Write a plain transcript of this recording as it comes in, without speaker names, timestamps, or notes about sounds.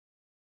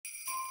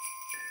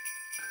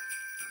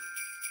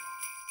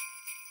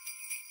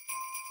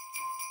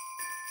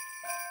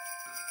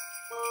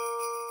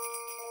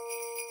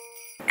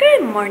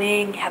Good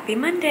morning, happy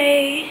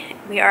Monday.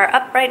 We are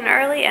up bright and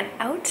early and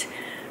out.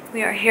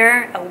 We are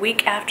here a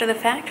week after the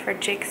fact for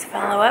Jake's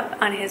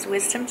follow-up on his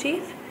wisdom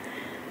teeth.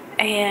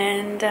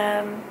 And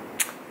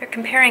we're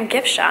comparing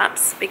gift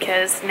shops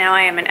because now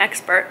I am an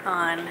expert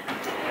on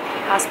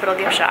hospital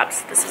gift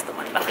shops. This is the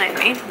one behind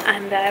me.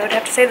 And I would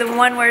have to say the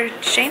one where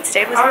Shane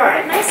stayed was a little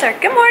bit nicer.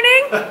 Good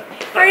morning.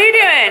 How are you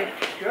doing?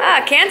 Good.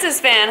 Ah, Kansas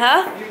fan,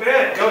 huh? You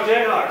bet. Go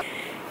Jayhawks.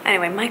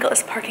 Anyway, Michael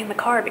is parking the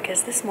car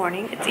because this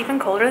morning it's even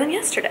colder than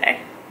yesterday.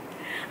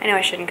 I know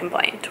I shouldn't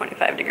complain,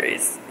 25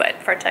 degrees, but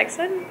for a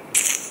Texan,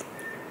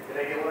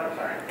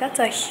 that's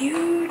a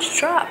huge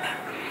drop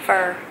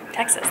for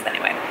Texas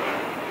anyway.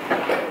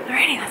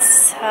 Alrighty,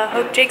 let's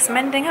hope Jake's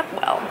mending up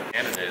well.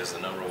 Canada is the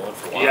 #1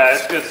 for wines. Yeah,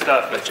 it's good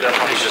stuff. It's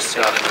definitely good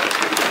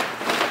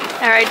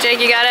stuff. Alright, Jake,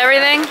 you got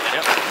everything?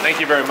 Yep. Thank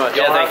you very much.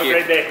 Yeah, Y'all thank have you.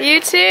 a great day.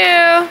 You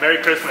too. Merry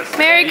Christmas.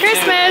 Merry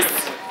Christmas.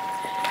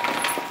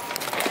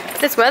 If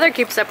this weather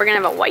keeps up, we're gonna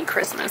have a white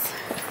Christmas.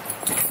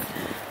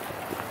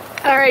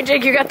 Alright,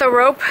 Jake, you got the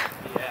rope?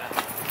 Yeah.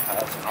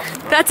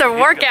 That's a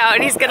workout,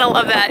 and he's gonna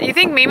love that. You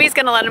think Mimi's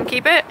gonna let him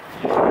keep it?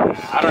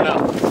 I don't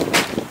know.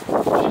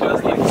 She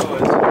does like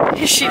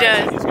toys. She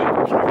does. He's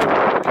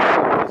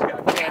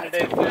got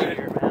candidate food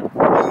here, man. He's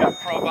got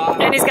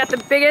probiotics. And he's got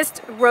the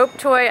biggest rope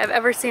toy I've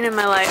ever seen in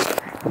my life.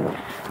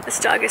 This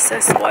dog is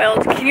so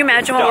spoiled. Can you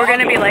imagine what we're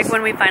gonna be like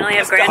when we finally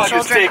have grandchildren?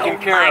 Dog is taken Oh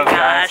care my of,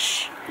 guys.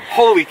 gosh.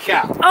 Holy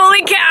cow.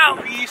 Holy cow!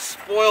 We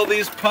spoil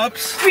these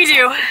pups. We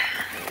do.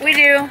 We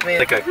do.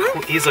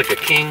 He's like a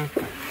king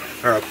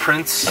or a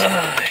prince.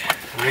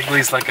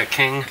 Wrigley's like a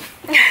king.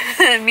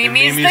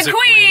 Mimi's Mimi's the a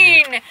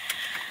queen.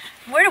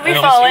 Where do we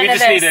fall into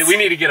this? We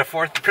need to get a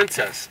 4th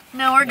princess.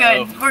 No, we're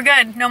good. No. We're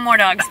good. No more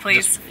dogs,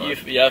 please.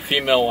 Yeah,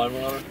 female one.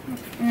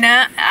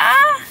 No,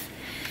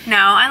 no,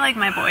 I like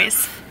my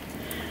boys.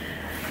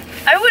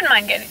 I wouldn't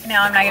mind getting. No,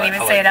 I'm not gonna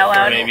even say it out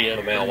loud. Maybe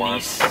a male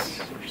one.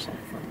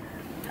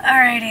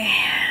 Alrighty,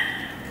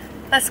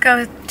 let's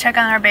go check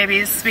on our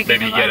babies. Speaking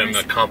Maybe of get him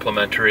ours. a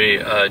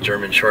complimentary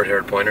German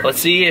short-haired pointer.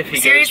 Let's see if he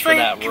Seriously, goes for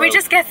that can we rope.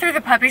 just get through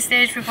the puppy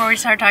stage before we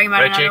start talking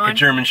about Right, another Jake, one? a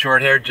German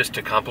short-haired just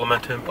to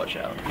compliment him. Watch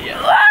out.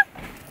 Yeah.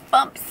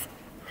 Bumps.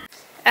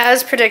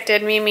 As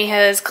predicted, Mimi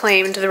has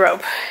claimed the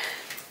rope.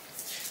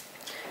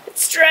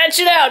 Stretch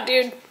it out,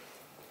 dude.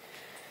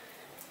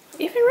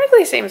 Even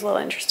Wrigley seems a little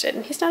interested,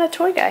 and he's not a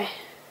toy guy.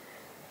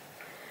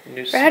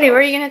 Rowdy, where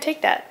are you gonna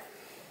take that?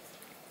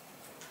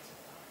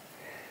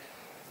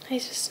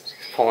 He's just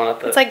pulling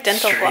up the It's like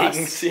dental strings.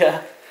 floss.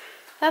 Yeah.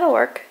 That'll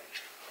work.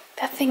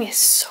 That thing is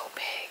so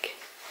big.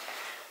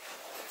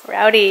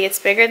 Rowdy, it's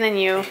bigger than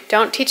you.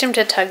 Don't teach him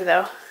to tug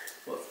though.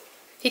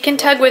 He can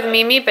tug with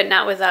Mimi, but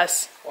not with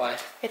us. Why?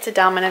 It's a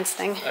dominance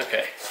thing.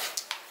 Okay.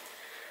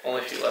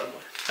 Only if you let him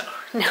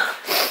win. No.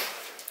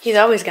 He's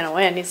always gonna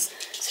win. He's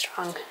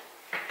strong.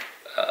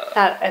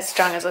 Not as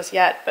strong as us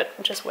yet,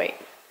 but just wait.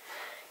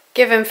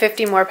 Give him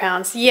 50 more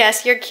pounds.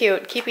 Yes, you're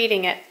cute. Keep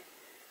eating it.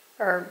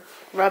 Or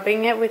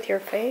rubbing it with your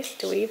face.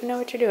 Do we even know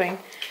what you're doing?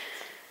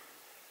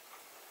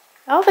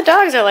 All the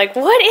dogs are like,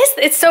 what is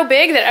this? It's so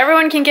big that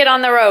everyone can get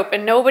on the rope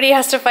and nobody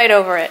has to fight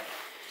over it.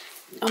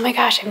 Oh my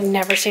gosh, I've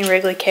never seen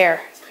Wrigley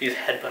care. He's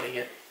headbutting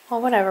it.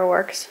 Well, whatever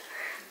works.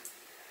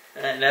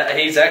 And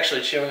he's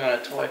actually chewing on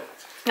a toy.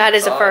 That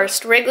is a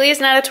first. Wrigley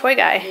is not a toy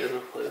guy. He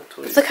doesn't play with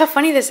toys. Look how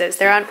funny this is.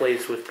 They're on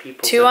Plays with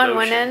people's 2 on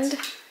one end.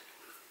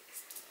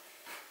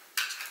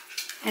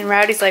 And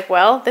Rowdy's like,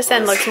 well, this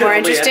end looks more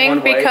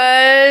interesting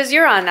because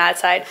you're on that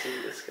side.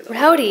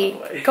 Rowdy,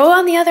 go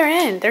on the other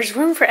end. There's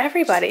room for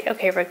everybody.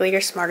 Okay, Wrigley,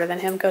 you're smarter than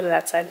him. Go to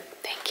that side.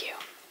 Thank you.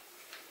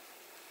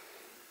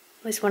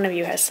 At least one of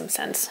you has some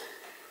sense.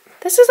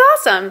 This is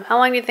awesome. How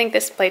long do you think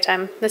this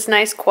playtime? This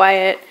nice,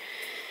 quiet,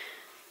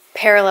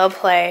 parallel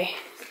play.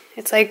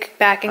 It's like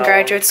back in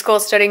graduate school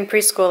studying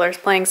preschoolers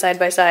playing side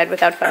by side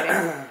without fighting.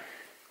 I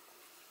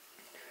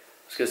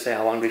was gonna say,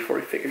 how long before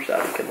he figures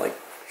out he can like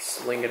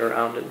sling it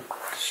around and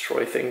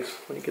destroy things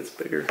when he gets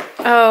bigger?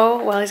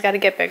 Oh, well, he's got to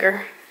get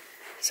bigger.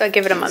 So I'd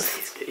give it a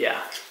month.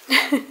 Yeah.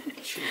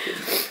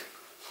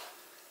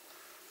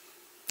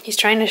 He's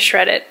trying to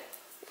shred it.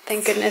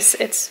 Thank goodness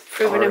it's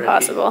proven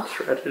impossible.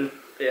 Shredded.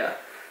 Yeah.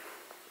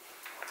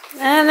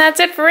 And that's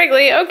it for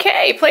Wrigley.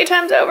 Okay,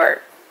 playtime's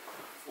over.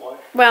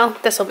 What? Well,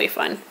 this will be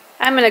fun.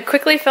 I'm going to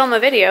quickly film a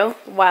video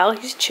while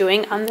he's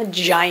chewing on the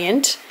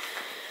giant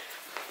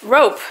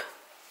rope.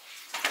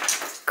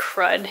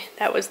 Crud.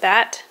 That was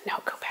that.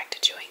 Now go back to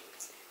chewing.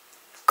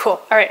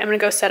 Cool. All right, I'm going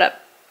to go set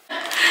up.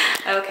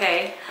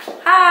 Okay.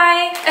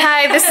 Hi.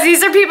 Hi,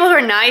 these are people who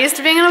are not used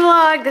to being in a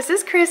vlog. This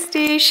is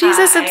Christy. She's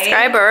a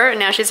subscriber, and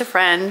now she's a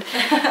friend.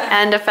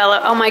 And a fellow,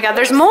 oh my god,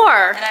 there's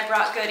more. And I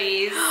brought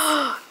goodies.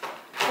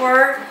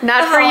 For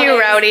Not for you,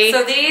 Rowdy.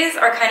 So these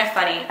are kind of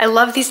funny. I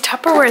love these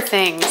Tupperware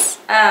things.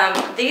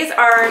 These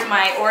are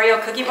my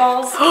Oreo cookie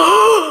balls.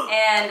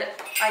 And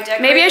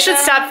Maybe I should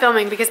stop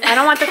filming because I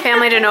don't want the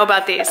family to know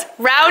about these.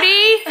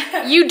 Rowdy,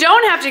 you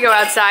don't have to go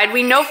outside.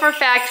 We know for a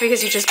fact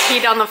because you just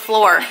peed on the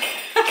floor.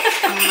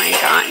 Oh my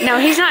God. No,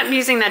 he's not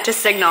using that to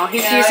signal.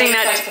 He's using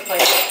that to...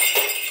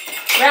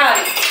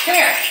 Rowdy, come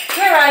here.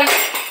 Come here, Rowdy.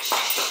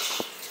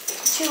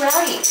 Too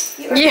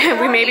rowdy.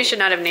 Yeah, we maybe should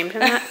not have named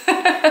him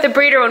that. The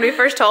breeder, when we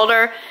first told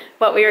her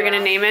what we were going to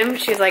name him,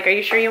 she's like, are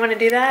you sure you want to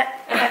do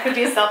that? That could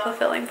be a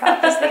self-fulfilling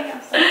prophecy.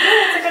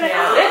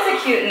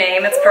 It's a cute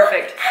name. It's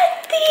perfect.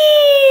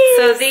 These.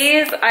 So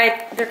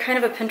they're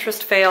kind of a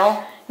Pinterest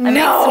fail. I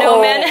made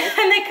snowmen,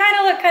 and they kind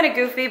of look kind of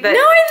goofy, but... No,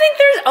 I think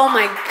there's... Oh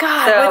my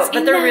God,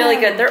 but they're really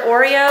good. They're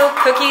Oreo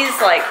cookies,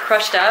 like,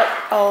 crushed up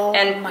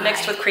and my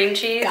mixed with cream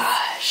cheese.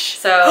 Gosh.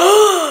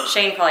 So,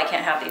 Shane probably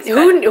can't have these.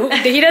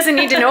 He doesn't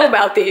need to know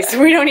about these.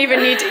 We don't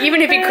even need to...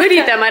 Even if he could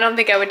eat them, I don't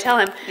think I would tell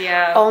him.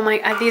 Yeah. Oh my...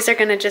 These are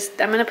gonna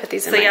just... I'm gonna put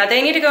these in So, yeah,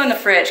 they need to go in the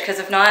fridge, because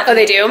if not... Oh,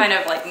 they do? Kind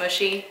of, like,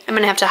 mushy. I'm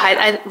gonna have to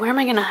hide... Where am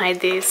I gonna hide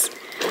these?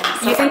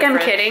 You think I'm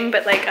kidding,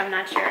 but like I'm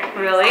not sharing.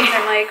 Really?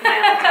 I'm like my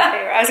own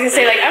favorite. I was gonna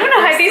say like I'm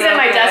gonna hide these in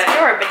my desk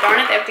drawer, but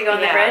darn it, they have to go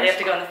in the fridge. They have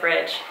to go in the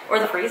fridge or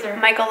the freezer.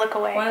 Michael, look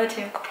away. One of the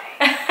two.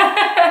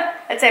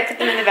 I'd say I put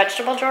them in the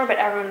vegetable drawer, but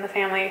everyone in the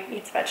family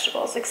eats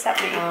vegetables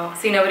except me. Oh,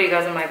 see, nobody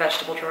goes in my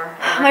vegetable drawer.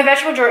 My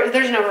vegetable drawer,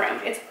 there's no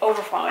room. It's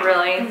overflowing.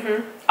 Really?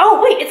 Mm-hmm.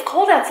 Oh wait, it's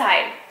cold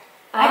outside.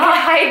 I can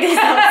hide these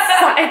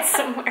outside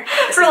somewhere.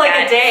 For like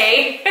a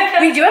day.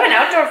 We do have an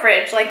outdoor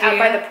fridge, like out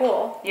by the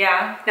pool.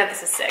 Yeah. No,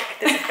 this is sick.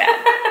 This is bad.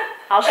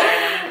 I'll share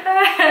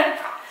them.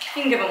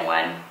 You can give them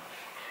one.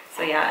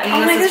 So yeah,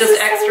 and this is just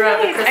so extra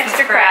of the nice. Christmas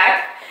Extra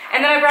crack. And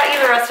then I brought you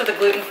the rest of the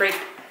gluten-free.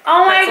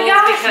 Oh my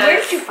gosh,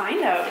 where did you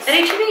find those? At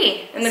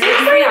H-E-B, in the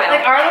gluten-free aisle.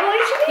 Like our little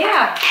H-E-B?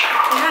 Yeah,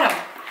 we had them.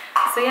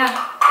 So yeah,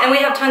 and we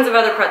have tons of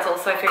other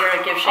pretzels, so I figured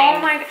I'd give Shane. Oh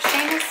my gosh,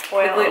 Shane is the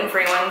spoiled.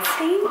 gluten-free ones.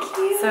 Thank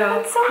you.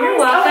 So, that's so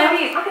you're nice. welcome.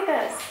 Oh, look at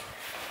this.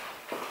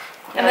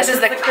 And this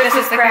is the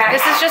Christmas crack.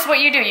 This is just what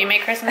you do. You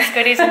make Christmas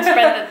goodies and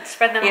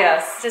spread them.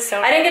 Yes. This is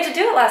so. I didn't get to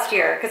do it last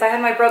year because I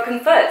had my broken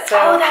foot. So.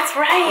 Oh, that's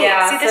right.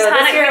 Yeah. See, this so Hanukkah,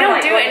 this year we don't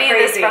I'm, like, do any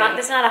crazy. of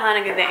this. This is not a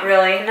Hanukkah thing.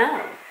 Really?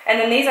 No. And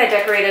then these I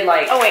decorated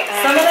like. Oh wait.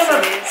 Some of them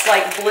are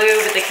like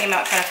blue, but they came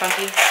out kind of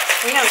funky.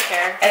 We don't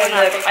care. And then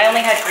I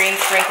only had green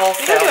sprinkles.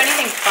 We don't do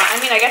anything fun. I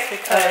mean, I guess we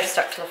could. They're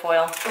stuck to the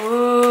foil.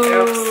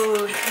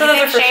 Ooh. Oops. So those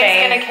are for Shane's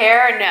Shane. gonna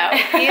care? No.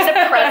 He's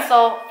a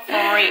pretzel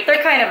freak.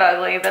 They're kind of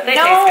ugly, but they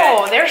taste good.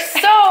 No, they're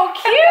so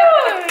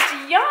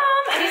cute. Yum.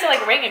 And these are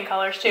like Reagan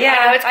colors too. Yeah,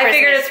 I know it's Christmas,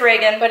 figured it's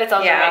Reagan, but it's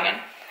also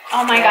Reagan.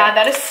 Oh my God,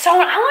 that is so.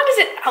 How long does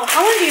it? How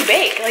long do you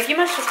bake? Like you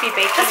must just be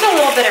baking. Just a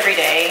little bit every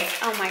day.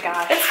 Oh my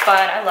God. It's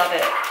fun. I love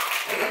it.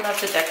 I love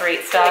to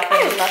decorate stuff.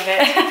 I love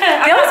it.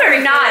 Those are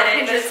not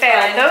Pinterest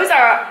fails. Those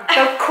are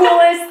the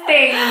coolest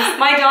things.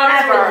 My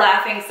daughters ever. were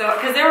laughing so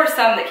because there were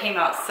some that came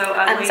out so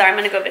ugly. I'm sorry, I'm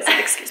gonna go visit.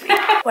 Excuse me.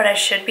 What I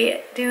should be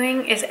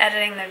doing is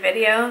editing the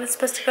video that's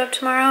supposed to go up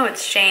tomorrow.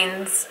 It's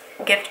Shane's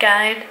gift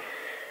guide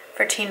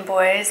for teen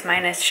boys,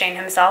 minus Shane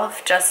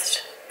himself.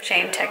 Just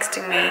Shane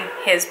texting me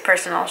his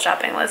personal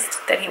shopping list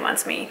that he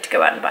wants me to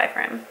go out and buy for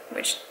him,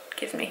 which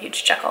gives me a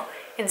huge chuckle.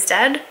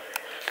 Instead,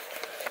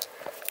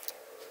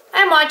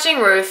 I'm watching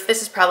Ruth.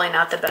 This is probably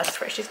not the best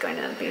for her. She's going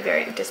to be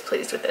very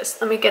displeased with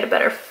this. Let me get a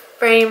better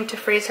frame to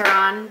freeze her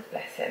on.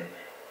 Bless him.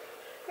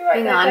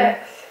 Hang on.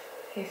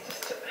 He's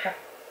just...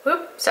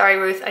 Whoop. Sorry,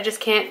 Ruth. I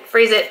just can't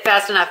freeze it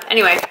fast enough.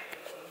 Anyway,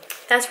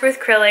 that's Ruth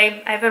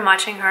Crilly. I've been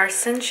watching her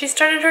since she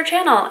started her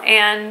channel.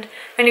 And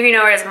many of you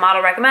know her as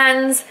Model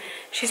Recommends.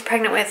 She's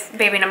pregnant with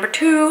baby number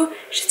 2.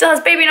 She still has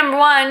baby number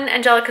 1.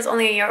 Angelica's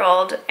only a year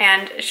old.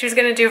 And she was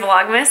going to do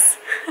Vlogmas.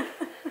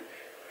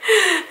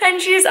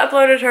 And she's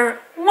uploaded her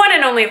one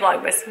and only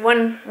Vlogmas,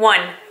 one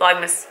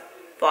Vlogmas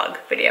vlog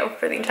video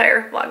for the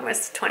entire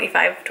Vlogmas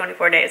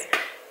 24 days.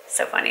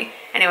 So funny.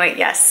 Anyway,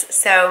 yes,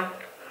 so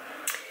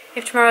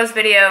if tomorrow's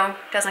video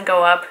doesn't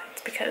go up,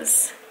 it's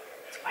because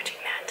I was watching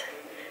that.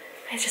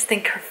 I just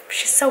think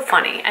she's so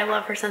funny. I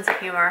love her sense of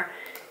humor,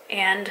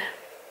 and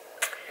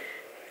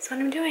that's what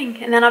I'm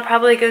doing. And then I'll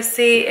probably go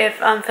see if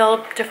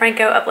Philip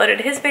DeFranco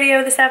uploaded his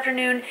video this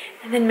afternoon,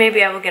 and then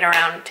maybe I will get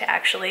around to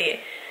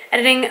actually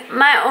editing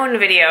my own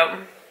video.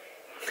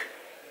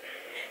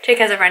 Jake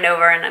has a friend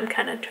over and I'm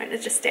kind of trying to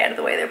just stay out of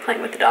the way. They're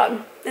playing with the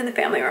dog in the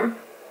family room.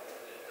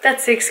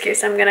 That's the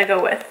excuse I'm gonna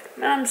go with.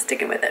 I'm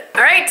sticking with it.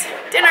 All right,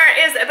 dinner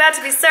is about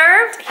to be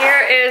served.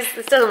 Here is,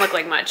 this doesn't look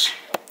like much.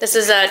 This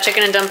is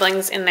chicken and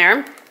dumplings in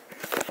there.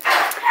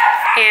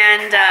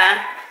 And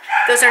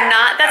those are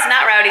not, that's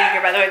not Rowdy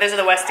here, by the way. Those are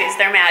the Westies.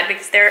 They're mad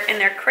because they're in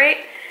their crate.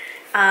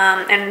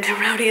 And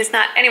Rowdy is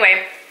not.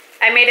 Anyway,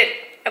 I made it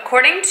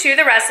according to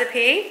the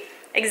recipe.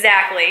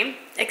 Exactly,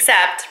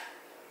 except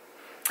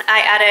I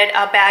added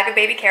a bag of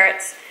baby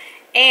carrots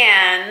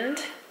and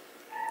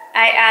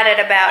I added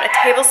about a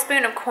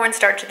tablespoon of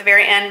cornstarch at the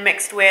very end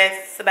mixed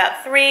with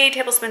about 3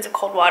 tablespoons of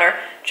cold water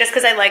just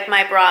because I like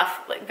my broth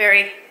like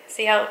very,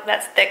 see how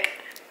that's thick?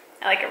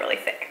 I like it really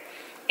thick.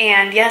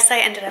 And yes, I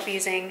ended up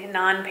using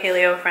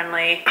non-paleo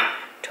friendly,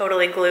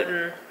 totally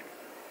gluten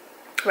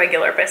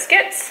regular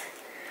biscuits.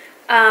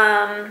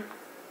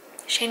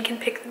 Shane can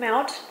pick them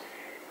out.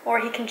 or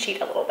he can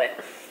cheat a little bit.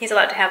 He's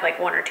allowed to have like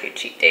 1 or 2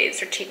 cheat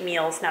days or cheat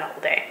meals, not a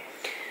whole day,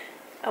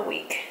 a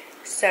week.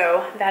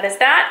 So that is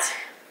that.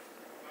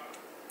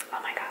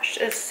 Oh my gosh,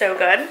 it's so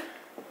good.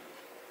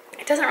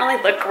 It doesn't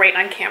really look great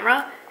on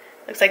camera.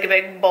 Looks like a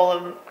big bowl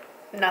of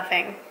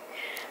nothing,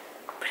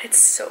 but it's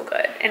so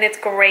good. And it's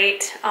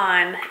great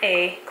on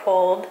a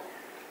cold,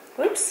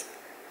 whoops.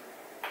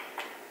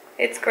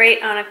 It's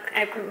great on a,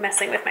 I'm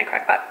messing with my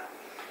crock pot.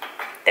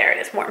 There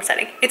it is, warm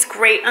setting. It's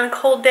great on a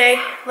cold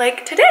day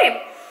like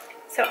today.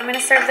 So I'm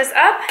gonna serve this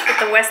up, get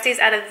the Westies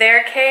out of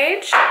their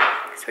cage,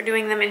 because we're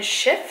doing them in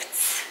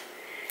shifts.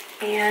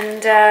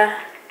 And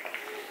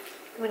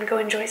I'm gonna go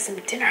enjoy some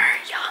dinner.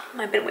 Yum,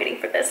 I've been waiting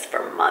for this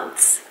for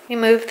months. We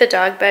moved the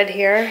dog bed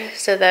here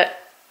so that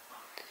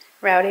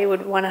Rowdy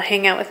would want to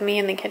hang out with me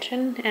in the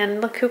kitchen, and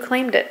look who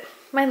claimed it.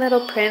 My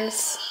little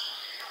prince,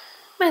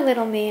 my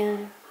little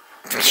man.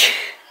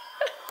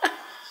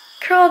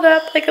 Curled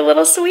up like a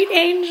little sweet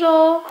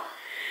angel.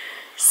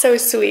 So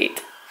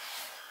sweet.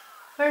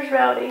 Where's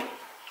Rowdy?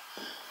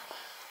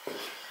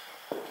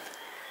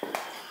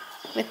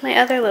 With my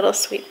other little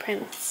sweet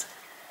prince.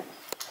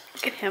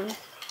 Look at him.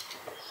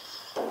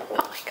 Oh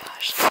my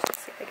gosh. Let's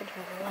see if I can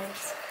turn the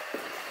lights.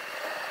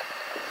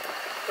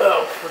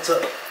 Oh, what's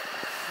up?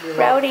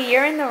 Rowdy,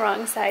 you're in the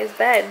wrong size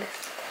bed,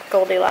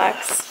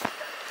 Goldilocks.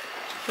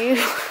 We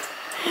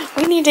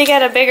need to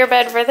get a bigger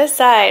bed for this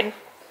side.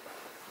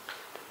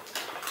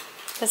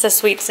 That's a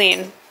sweet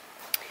scene.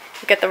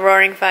 Look at the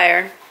roaring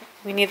fire.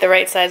 We need the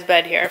right size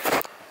bed here.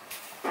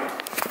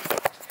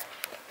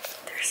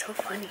 They're so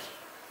funny.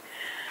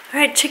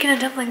 Alright, chicken and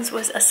dumplings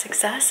was a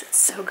success. It's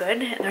so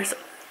good. And there's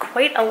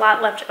quite a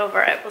lot left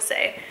over, I will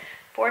say.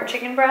 4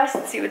 chicken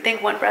breasts. You would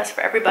think 1 breast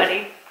for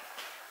everybody,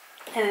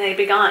 and then they'd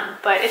be gone.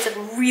 But it's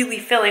really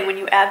filling when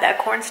you add that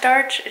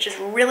cornstarch. It just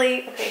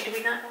really, okay, do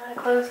we not know how to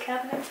close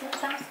cabinets in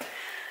this house?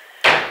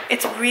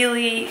 It's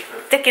really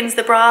thickens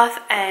the broth,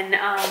 and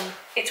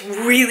it's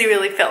really,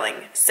 really filling.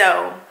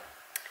 So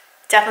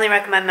definitely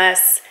recommend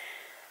this.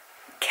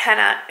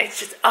 It's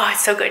just, oh,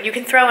 it's so good. You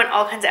can throw in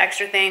all kinds of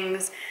extra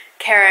things,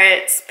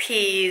 carrots,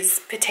 peas,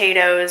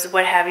 potatoes,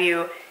 what have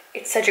you.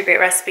 It's such a great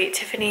recipe.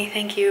 Tiffany,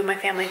 thank you. My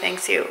family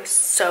thanks you.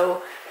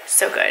 So,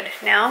 so good.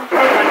 Now,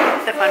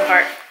 the fun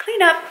part,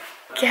 clean up.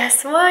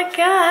 Guess what,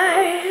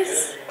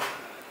 guys?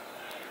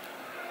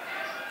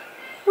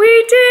 We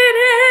did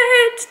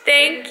it!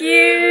 Thank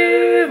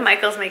you.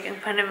 Michael's making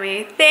fun of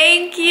me.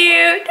 Thank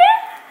you.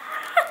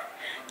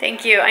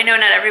 Thank you. I know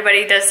not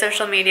everybody does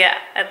social media,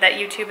 that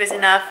YouTube is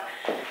enough.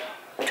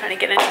 I'm trying to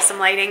get into some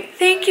lighting.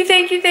 Thank you,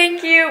 thank you,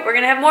 thank you. We're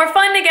gonna have more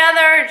fun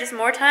together. Just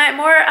more time,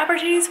 more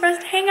opportunities for us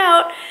to hang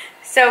out.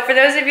 So for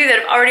those of you that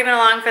have already been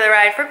along for the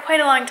ride for quite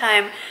a long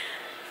time,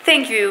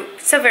 thank you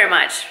so very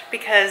much,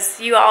 because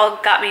you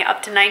all got me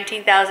up to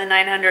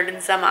 19,900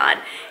 and some odd.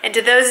 And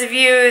to those of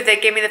you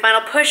that gave me the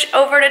final push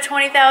over to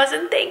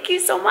 20,000, thank you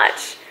so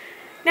much.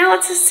 Now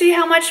let's just see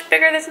how much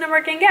bigger this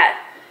number can get.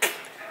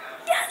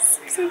 Yes,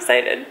 I'm so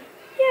excited.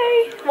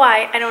 Yay.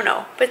 Why? I don't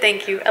know, but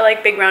thank you. I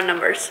like big round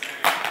numbers.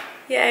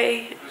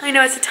 Yay. I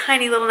know it's a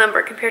tiny little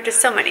number compared to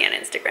so many on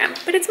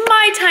Instagram, but it's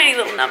my tiny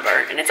little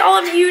number, and it's all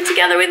of you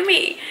together with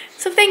me.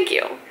 So thank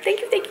you.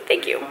 Thank you, thank you,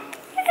 thank you.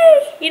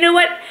 Yay. You know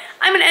what?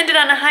 I'm gonna end it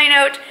on a high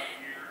note.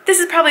 This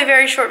is probably a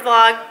very short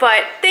vlog,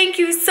 but thank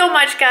you so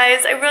much,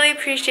 guys. I really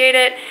appreciate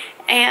it.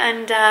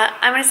 And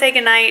I'm gonna say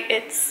goodnight.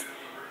 It's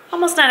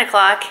almost 9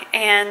 o'clock,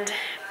 and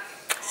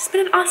it's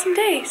been an awesome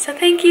day. So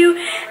thank you,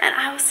 and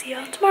I will see you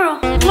all tomorrow.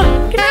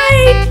 Mwah.